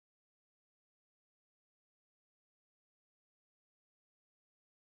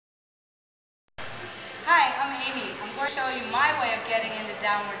or show you my way of getting into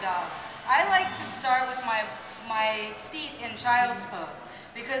downward dog. I like to start with my seat in child's pose,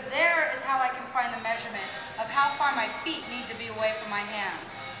 because there is how I can find the measurement of how far my feet need to be away from my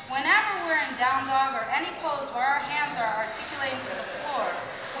hands. Whenever we're in down dog or any pose where our hands are articulating to the floor,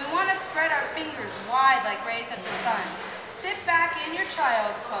 we want to spread our fingers wide like rays of the sun. Sit back in your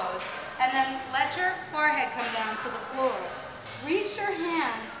child's pose and then let your forehead come down to the floor. Reach your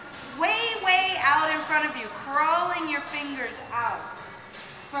hands way out in front of you, crawling your fingers out.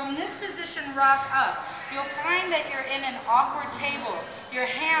 From this position, rock up. You'll find that you're in an awkward table. Your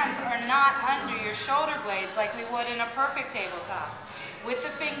hands are not under your shoulder blades like we would in a perfect tabletop. With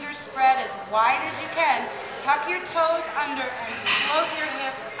the fingers spread as wide as you can, tuck your toes under and float your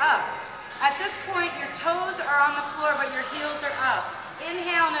hips up. At this point, your toes are on the floor, but your heels are up.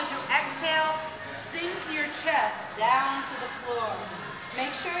 Inhale, and as you exhale, sink your chest down to the floor.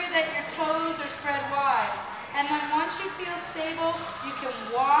 Make sure that your toes are spread wide. And then once you feel stable, you can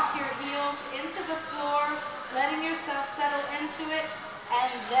walk your heels into the floor, letting yourself settle into it,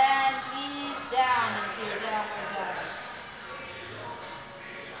 and then ease down into your downward dog.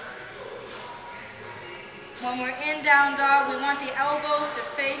 When we're in down dog, we want the elbows to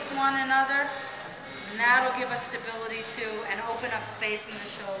face one another, and that'll give us stability too and open up space in the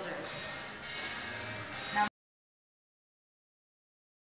shoulders.